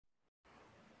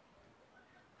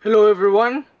Hello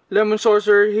everyone, Lemon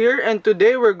Sorcerer here, and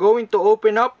today we're going to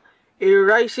open up a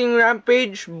Rising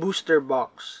Rampage booster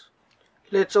box.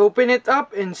 Let's open it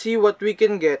up and see what we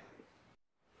can get.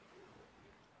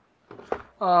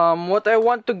 What I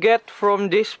want to get from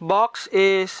this box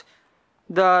is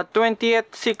the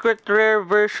 20th secret rare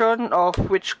version of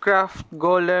Witchcraft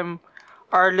Golem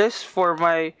Arliss for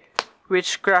my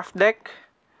Witchcraft deck.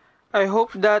 I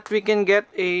hope that we can get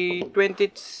a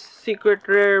 20th secret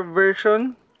rare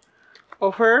version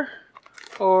of her,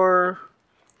 or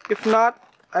if not,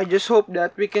 I just hope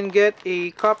that we can get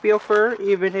a copy of her,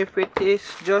 even if it is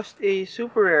just a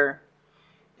super rare.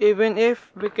 Even if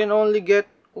we can only get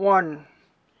one.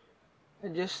 I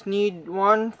just need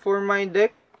one for my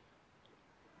deck.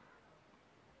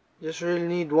 Just really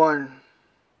need one.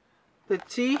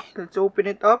 Let's see, let's open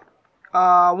it up.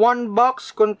 One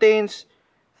box contains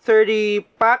 30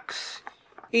 packs.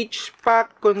 Each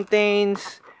pack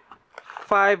contains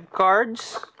 5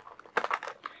 cards.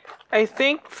 I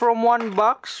think from one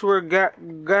box we're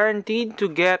guaranteed to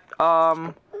get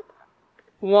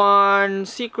one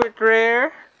secret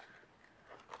rare,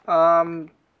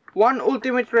 one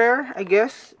ultimate rare, I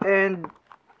guess, and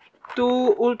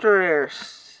 2 ultra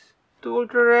rares. 2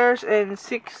 ultra rares and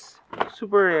 6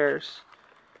 super rares.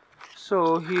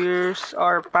 So here's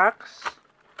our packs.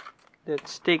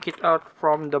 Let's take it out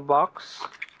from the box.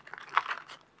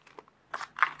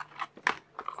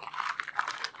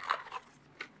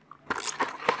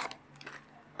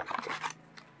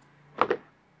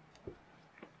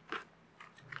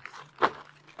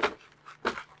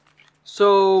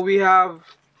 So we have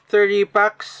 30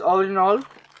 packs all in all.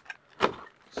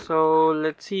 So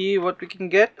let's see what we can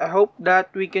get. I hope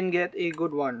that we can get a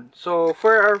good one. So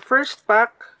for our first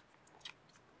pack,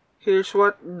 here's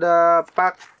what the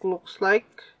pack looks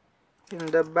like in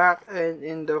the back and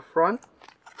in the front.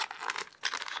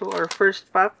 So our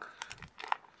first pack,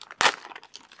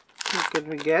 what can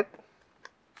we get?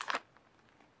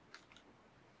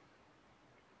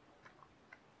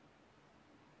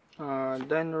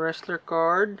 Dinowrestler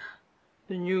card,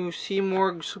 the new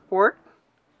Simorgh support.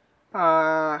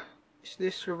 Is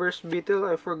this reverse beetle?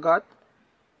 I forgot.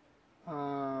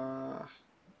 A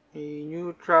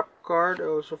new trap card, I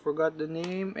also forgot the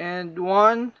name, and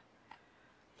one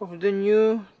of the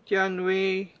new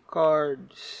Tianwei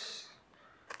cards.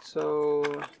 So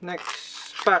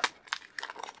next pack.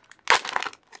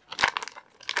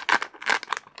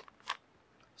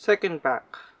 Second pack.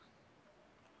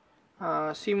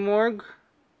 Simorgh,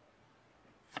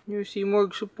 new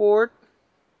Simorgh support.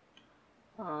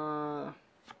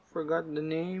 Forgot the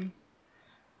name.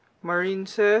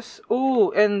 Marincess.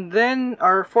 Oh, and then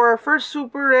for our first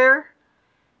super rare,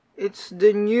 it's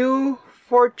the new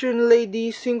Fortune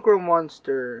Lady Synchro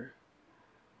Monster.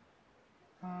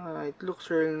 It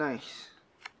looks really nice.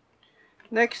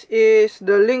 Next is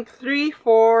the Link 3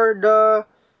 for the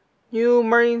new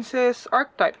Marincess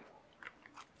archetype.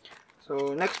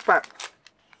 So next pack.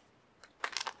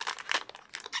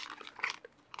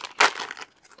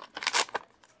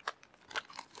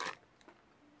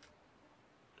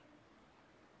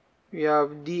 We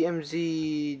have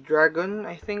DMZ Dragon,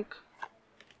 I think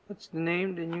that's the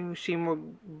name. The new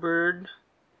Simorgh Bird,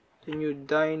 the new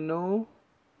Dino,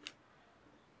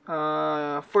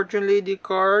 Fortune Lady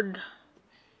card,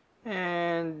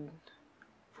 and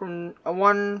from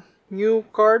one new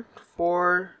card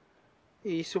for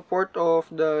a support of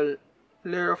the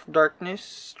Lair of Darkness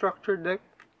structure deck.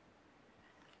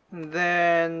 And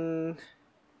then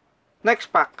next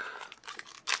pack.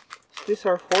 Is this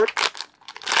our fourth?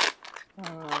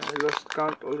 I lost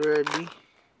count already.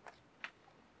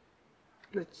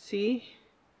 Let's see.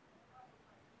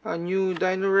 A new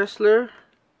Dinowrestler,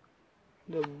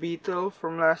 the beetle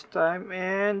from last time,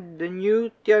 and the new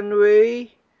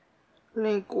Tianwei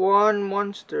Link 1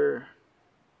 monster.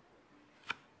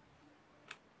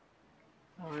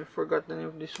 I forgot the name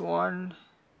of this one.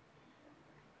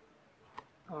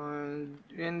 And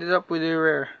we ended up with a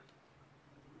rare.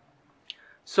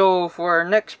 So for our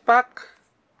next pack,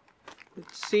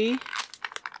 let's see.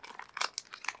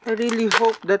 I really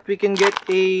hope that we can get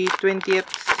a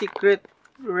 20th secret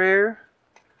rare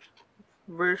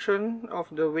version of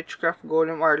the Witchcraft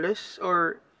Golem Arliss,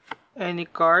 or any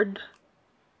card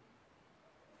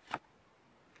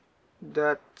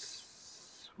that's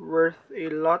worth a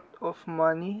lot of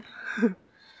money.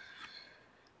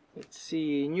 Let's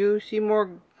see. New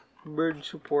Simorgh Bird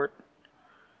support.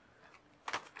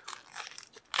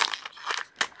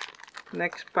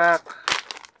 Next pack.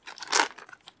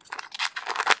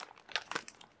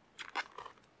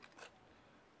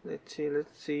 Let's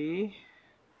see.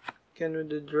 Again with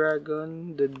the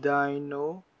dragon, the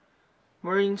dino,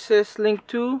 Marincess Link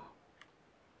 2.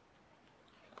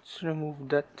 Let's remove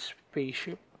that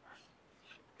spaceship.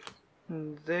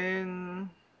 And then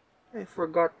I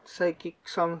forgot Psychic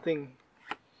something.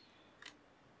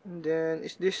 And then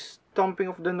is this Stomping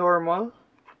of the Normal?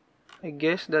 I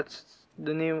guess that's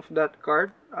the name of that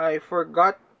card. I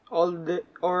forgot all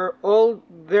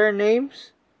their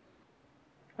names.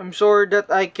 I'm sorry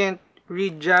that I can't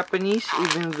read Japanese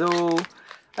even though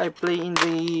I play in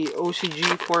the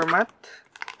OCG format.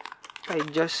 I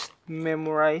just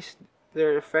memorized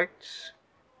their effects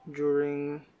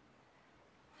during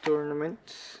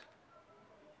tournaments.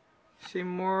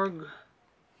 Simorgh,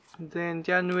 then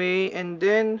Tianwei, and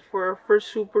then for our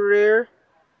first super rare,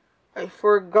 I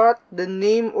forgot the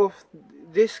name of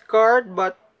this card,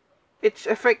 but its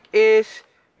effect is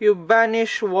you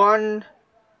banish one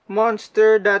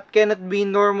monster that cannot be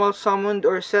normal summoned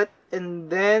or set, and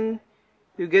then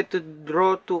you get to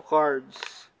draw 2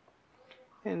 cards.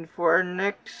 And for our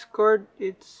next card,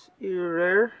 it's a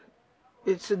rare.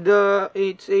 It's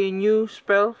a new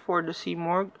spell for the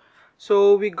Simorgh.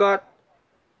 So we got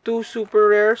 2 super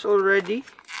rares already.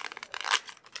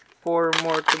 4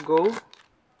 more to go.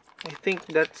 I think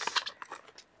that's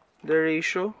the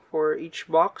ratio for each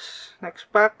box.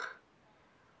 Next pack,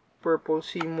 purple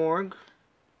Simorgh,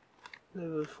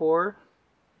 level 4.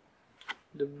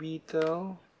 The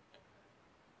Beetle.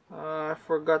 I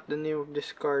forgot the name of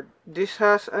this card. This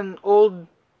has an old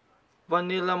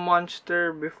vanilla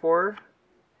monster before,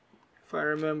 if I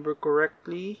remember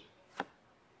correctly.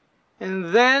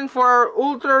 And then for our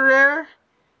ultra rare,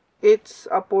 it's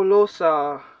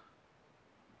Apollosa.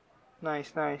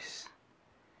 Nice, nice.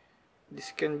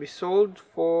 This can be sold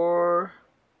for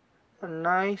a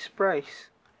nice price.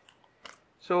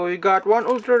 So we got 1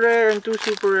 ultra rare and 2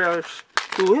 super rares.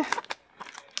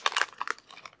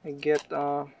 I get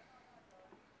a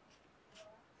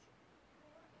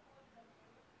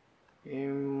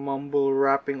mumble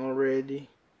wrapping already.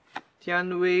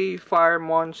 Tianwei, Fire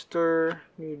Monster,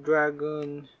 New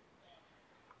Dragon.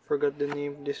 Forgot the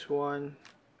name of this one.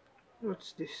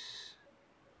 What's this?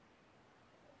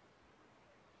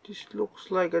 This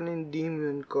looks like an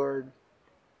Endymion card.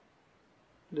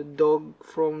 The dog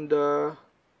from the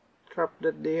trap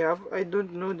that they have. I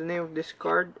don't know the name of this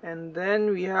card. And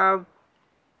then we have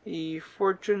a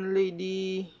Fortune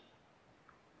Lady.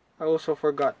 I also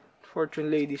forgot.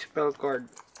 Fortune Lady spell card.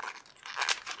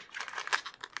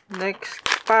 Next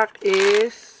pack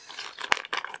is,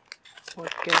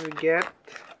 what can we get?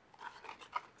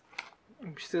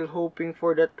 I'm still hoping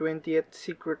for that 20th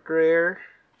secret rare.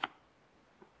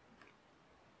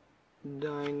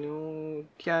 Dino,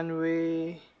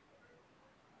 Tianwei,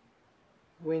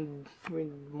 Wind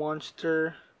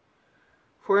Monster.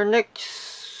 For next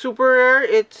super rare,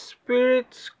 it's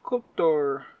Spirit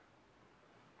Sculptor.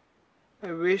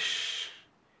 I wish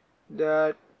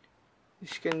that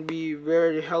this can be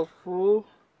very helpful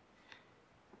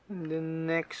in the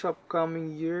next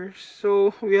upcoming years.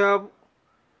 So we have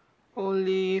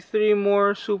only 3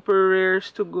 more super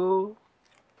rares to go.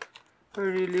 I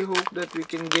really hope that we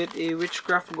can get a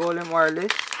Witchcraft Golem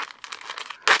Arlis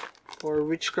or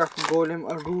Witchcraft Golem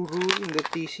Aruru in the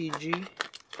TCG.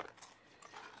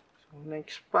 So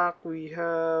next pack we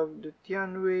have the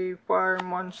Tianwei Fire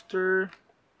Monster,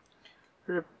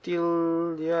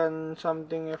 Reptilianne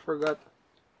something, I forgot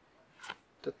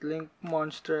that link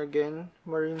monster again,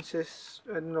 Marincess,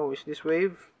 I don't know, is this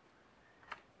wave?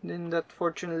 Then that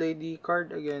Fortune Lady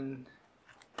card again.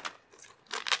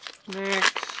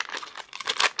 Next,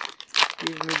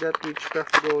 give me that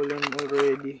Witchcraft Golem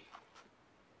already.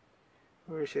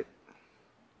 Where is it?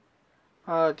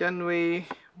 Tianwei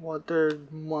Water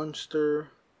Monster,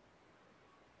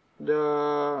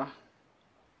 the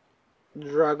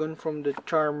Dragon from the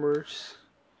Charmers,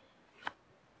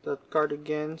 that card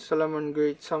again,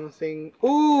 Salamangreat something.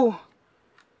 Ooh!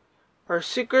 Our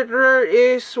secret rare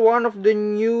is one of the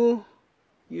new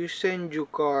Yosenju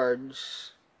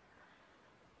cards.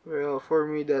 Well, for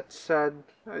me that's sad.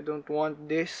 I don't want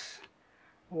this.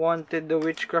 Wanted the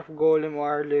Witchcraft Golem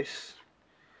Arlis.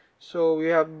 So we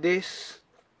have this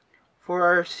for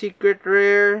our secret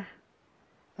rare,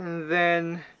 and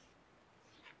then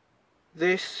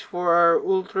this for our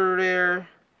ultra rare.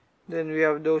 Then we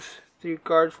have those 3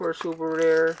 cards for super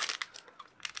rare.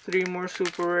 3 more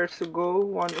super rares to go.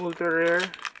 1 ultra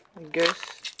rare. I guess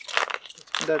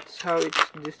that's how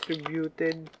it's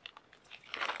distributed.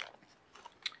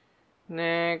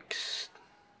 Next,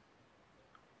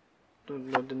 don't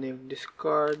know the name of this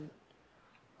card.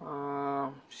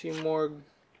 Simorgh,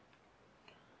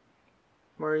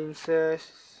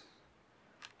 Marincess,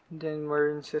 then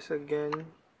Marincess again,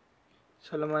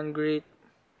 Salamangreat,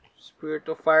 Spirit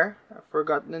of Fire. I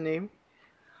forgot the name.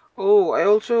 Oh, I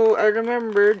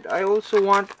remembered. I also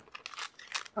want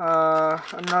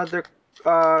another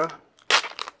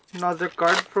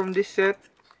card from this set.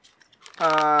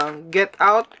 Get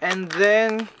out and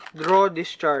then draw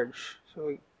discharge. So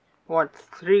I want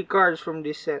 3 cards from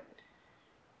this set.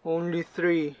 Only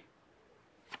 3.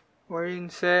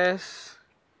 Marincess,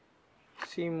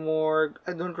 Simorgh.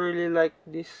 I don't really like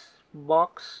this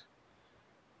box.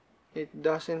 It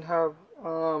doesn't have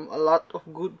a lot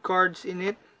of good cards in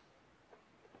it.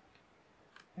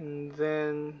 And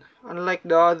then, unlike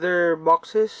the other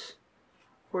boxes,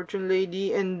 Fortune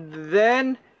Lady, and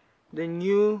then the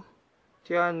new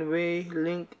Tianwei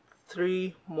Link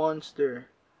 3 monster.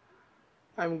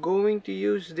 I'm going to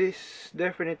use this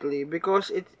definitely because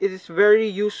it is very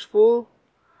useful.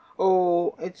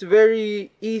 Oh, it's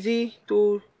very easy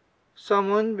to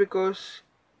summon because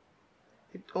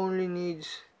it only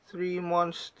needs 3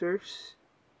 monsters.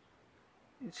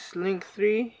 It's Link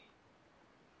 3.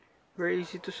 Very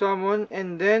easy to summon,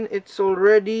 and then it's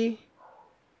already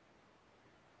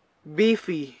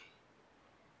beefy.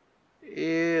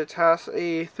 It has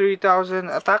a 3000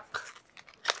 attack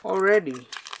already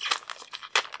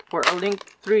for a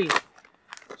Link 3.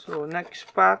 So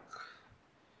next pack,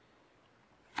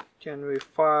 Tianwei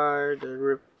Fire, the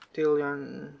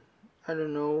Reptilianne, I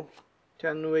don't know,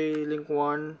 Tianwei Link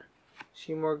 1,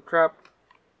 Simorgh Trap,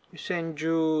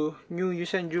 Yosenju, new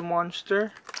Yosenju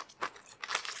monster.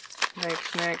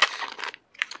 Next.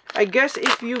 I guess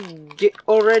if you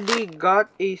already got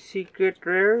a secret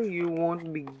rare, you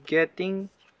won't be getting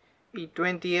a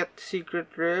 20th secret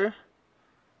rare.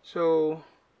 So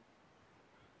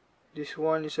this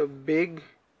one is a big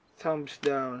thumbs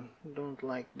down. Don't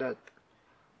like that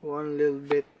one little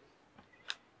bit.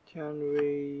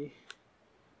 Tianwei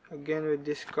again with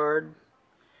this card.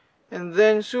 And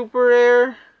then super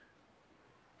rare.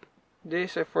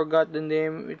 This, I forgot the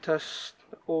name. It has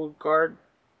the old card.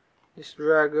 This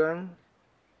dragon.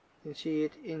 You can see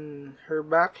it in her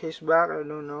back, his back, I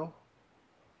don't know.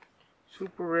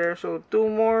 Super rare. So 2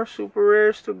 more super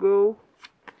rares to go.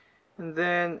 And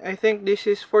then I think this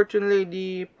is Fortune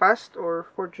Lady past or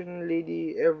Fortune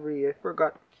Lady every. I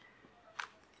forgot.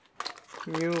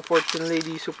 New Fortune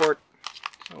Lady support.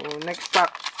 So next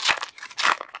pack.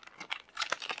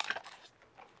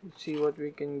 Let's see what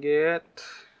we can get.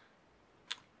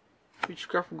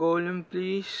 Witchcraft Golem,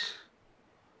 please.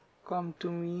 Come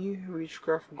to me,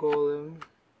 Witchcraft Golem.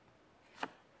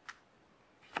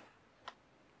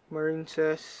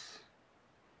 Marincess.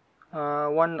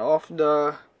 One of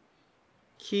the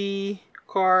key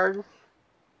cards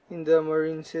in the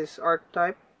Marincess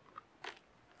archetype.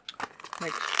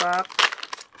 Next pack.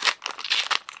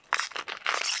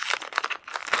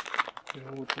 You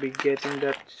would be getting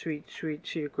that sweet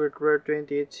secret rare,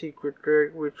 28th secret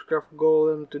rare Witchcraft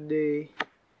Golem today.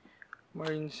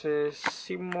 Marincess,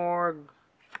 Simorgh,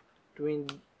 twin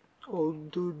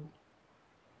old dude.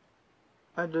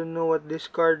 I don't know what this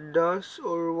card does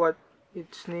or what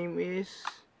its name is.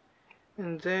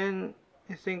 And then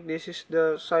I think this is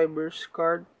the Cyber's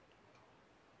card.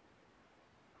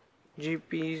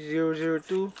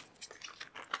 GP002,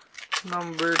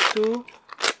 number 2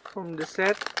 from the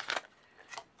set.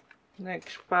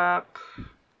 Next pack,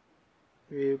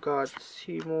 we've got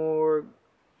Simorgh,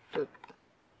 that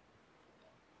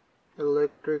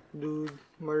electric dude,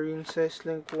 Marincess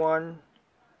Link 1.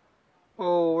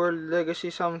 Oh, World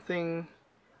Legacy something.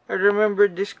 I remember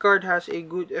this card has a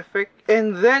good effect.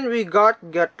 And then we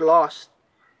got Get Lost.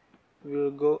 We'll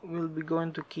be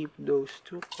going to keep those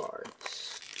 2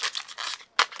 cards.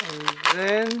 And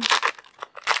then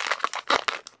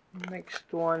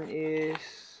next one is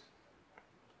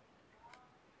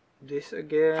this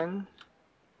again,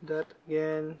 that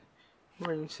again,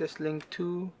 Marincess Link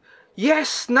 2.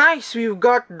 Yes, nice! We've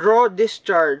got Draw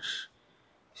Discharge.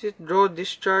 Is it Draw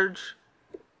Discharge?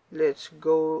 Let's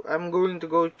go. I'm going to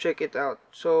go check it out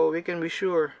so we can be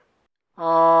sure.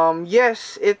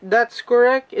 Yes, that's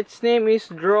correct. Its name is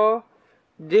Draw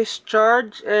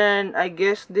Discharge, and I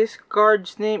guess this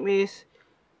card's name is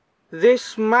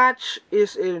This Match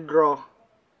is a Draw.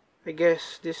 I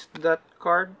guess that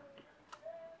card.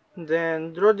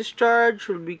 Then Draw Discharge,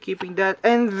 we'll be keeping that.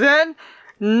 And then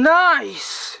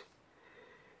nice!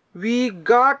 We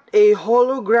got a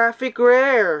holographic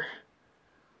rare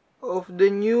of the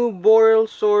new Borrel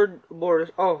sword.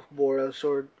 Borrel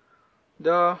sword.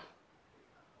 The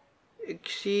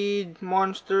Exceed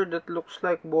monster that looks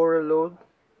like Borrel.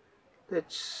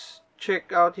 Let's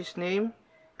check out his name.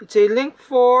 It's a Link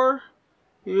 4.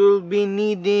 You'll be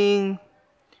needing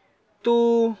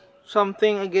 2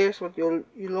 something, I guess, but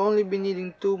you'll only be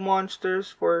needing 2 monsters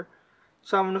for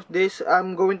summon of this.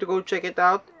 I'm going to go check it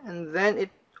out, and then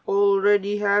it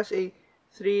already has a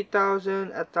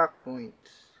 3000 attack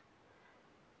points.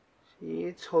 See,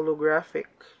 it's holographic.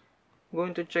 I'm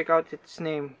going to check out its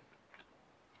name.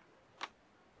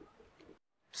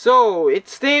 So,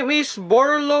 its name is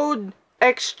Borrel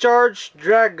X-Charge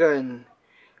Dragon.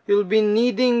 You'll be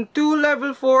needing 2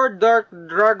 level 4 Dark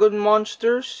Dragon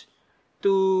monsters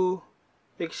to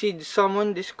exceed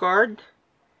summon this card.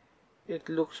 It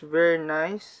looks very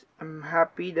nice. I'm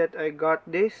happy that I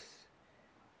got this.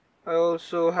 I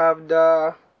also have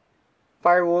the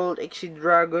Firewall Exceed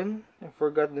Dragon. I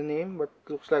forgot the name, but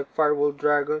it looks like Firewall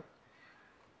Dragon.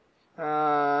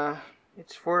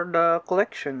 It's for the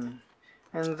collection.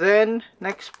 And then,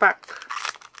 next pack.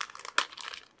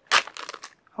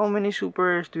 How many super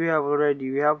rares do we have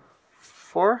already? We have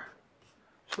 4.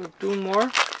 So 2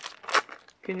 more.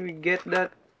 Can we get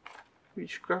that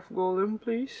Witchcraft Golem,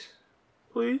 please?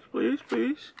 Please, please,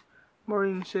 please.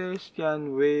 Marincess,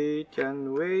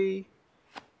 Tianwei.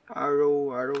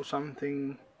 Arrow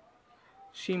something.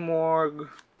 Simorgh.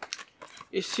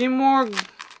 Is Simorgh,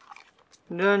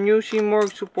 the new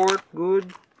Simorgh support,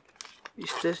 good?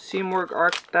 Is the Simorgh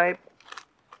archetype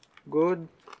good?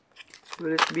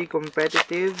 Will it be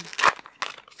competitive?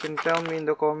 You can tell me in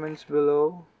the comments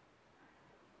below.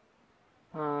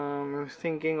 I'm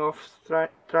thinking of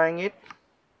trying it.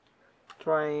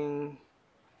 Trying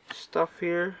stuff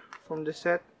here from the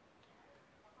set.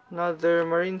 Another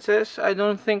Marincess. I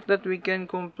don't think that we can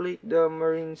complete the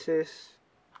Marincess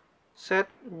set.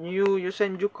 New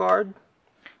Yosenju card.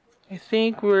 I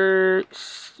think we're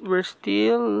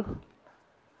still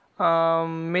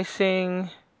missing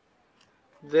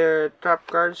their trap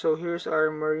card. So here's our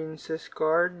Marincess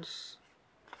cards.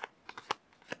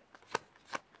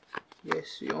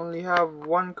 Yes, we only have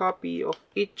 1 copy of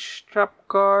each trap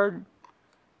card,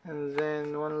 and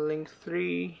then 1 link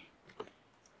 3.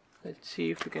 Let's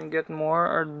see if we can get more.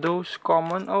 Are those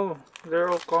common? Oh, they're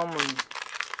all common.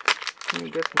 Can we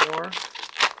get more?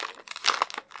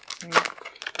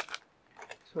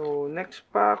 So next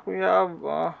pack we have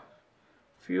a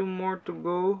few more to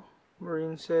go.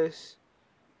 Marincess.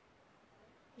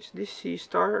 Is this Sea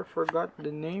Star? I forgot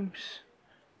the names.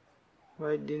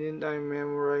 Why didn't I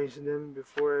memorize them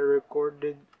before I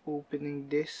recorded opening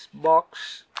this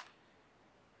box?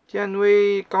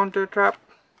 Tianwei counter trap.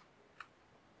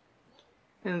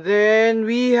 And then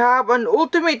we have an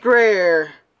ultimate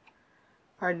rare.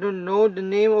 I don't know the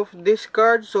name of this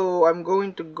card, so I'm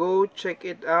going to go check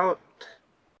it out.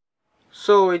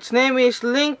 So its name is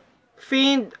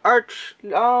Linkmail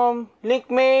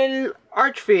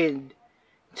Archfiend.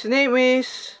 Its name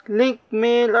is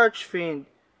Linkmail Archfiend.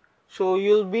 So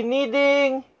you'll be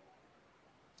needing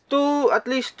at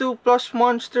least 2 plus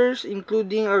monsters,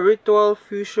 including a Ritual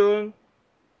Fusion,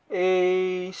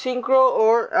 a Synchro,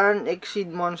 or an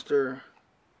Exceed monster.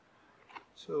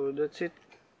 So that's it.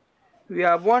 We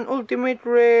have 1 ultimate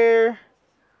rare,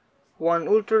 1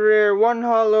 ultra rare, 1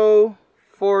 holo,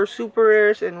 4 super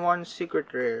rares, and 1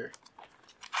 secret rare.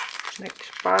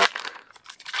 Next pack.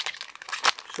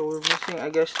 So we're missing, I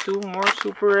guess, 2 more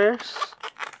super rares,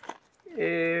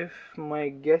 if my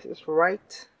guess is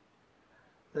right.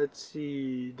 Let's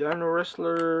see.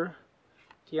 Dinowrestler,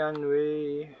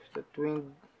 Tianwei, the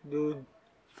twin dude,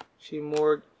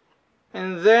 Simorgh,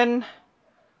 and then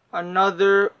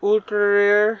another ultra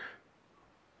rare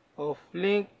of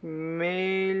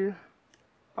Linkmail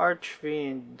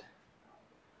Archfiend.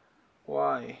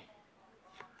 Why?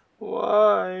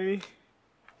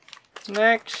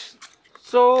 Next.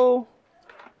 So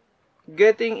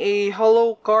getting a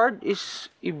holo card is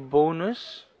a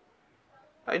bonus.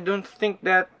 I don't think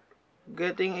that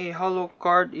getting a holo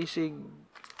card is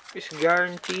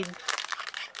guaranteed.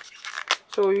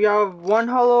 So you have 1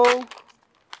 holo,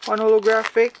 1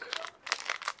 holographic,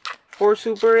 4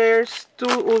 super rares,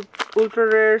 2 ultra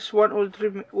rares, 1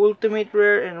 ultimate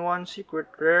rare, and 1 secret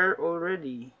rare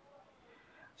already.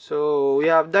 So we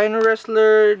have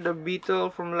Dinowrestler, the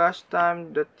beetle from last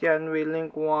time, the Tianwei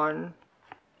Link 1,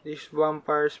 this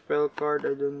vampire spell card,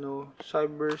 I don't know,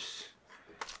 Cybers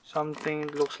something,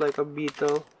 it looks like a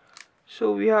beetle.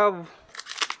 So we have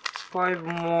 5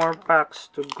 more packs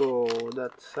to go.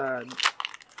 That's sad.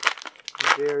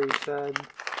 Very sad.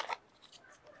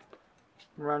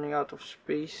 I'm running out of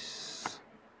space.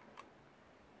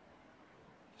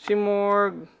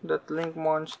 Simorgh, that Link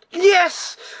monster.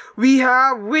 Yes! We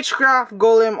have Witchcraft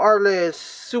Golem Arles,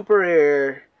 super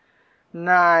rare.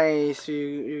 Nice,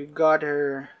 you got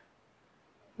her.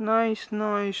 Nice.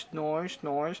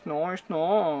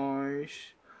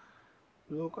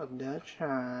 Look at that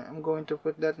shine. I'm going to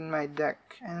put that in my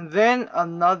deck. And then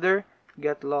another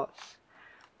Get Lost.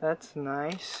 That's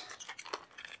nice.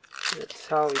 That's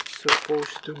how it's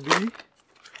supposed to be.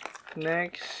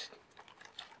 Next.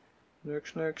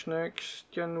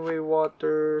 Tianwei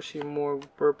Water, Simorgh,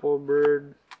 Purple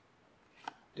Bird.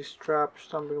 This trap,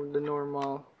 something of the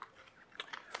normal.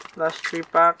 Last 3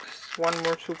 packs. One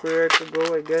more super rare to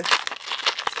go, I guess.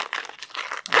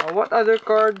 What other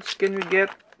cards can we get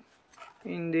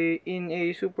in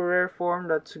a super rare form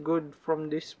that's good from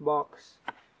this box?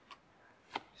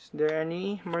 Is there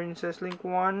any? Marincess Link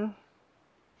 1.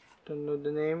 Don't know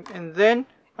the name. And then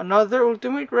another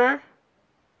ultimate rare.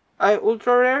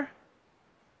 Ultra rare.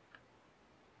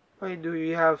 Why do we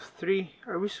have 3?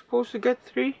 Are we supposed to get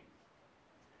 3?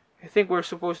 I think we're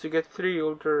supposed to get 3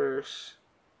 ultra rares.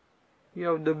 You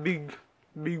have the big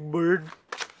bird.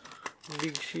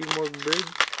 Big Simorgh bird.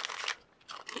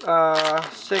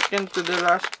 Second to the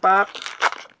last pack.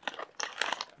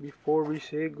 Before we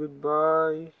say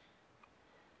goodbye.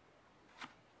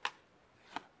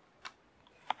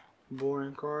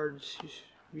 Boring cards.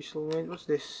 Whistlewind. What's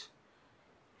this?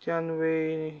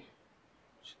 Tianwei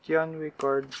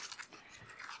card.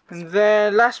 And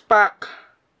then last pack.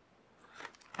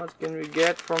 What can we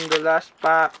get from the last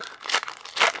pack?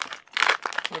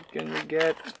 What can we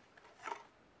get?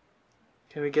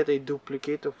 Can we get a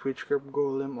duplicate of Witchcraft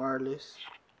Golem Arlis?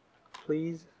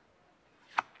 Please?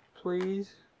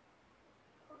 Please?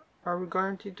 Are we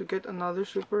guaranteed to get another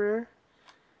super rare?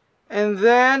 And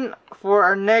then, for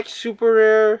our next super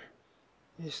rare,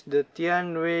 is the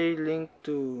Tianwei Link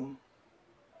 2.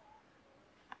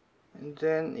 And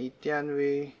then a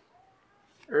Tianwei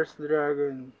Earth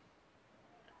Dragon.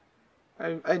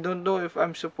 I don't know if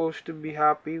I'm supposed to be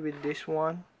happy with this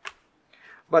one.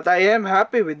 But I am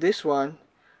happy with this one.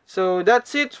 So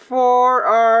that's it for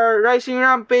our Rising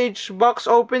Rampage box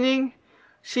opening.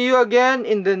 See you again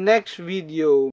in the next video.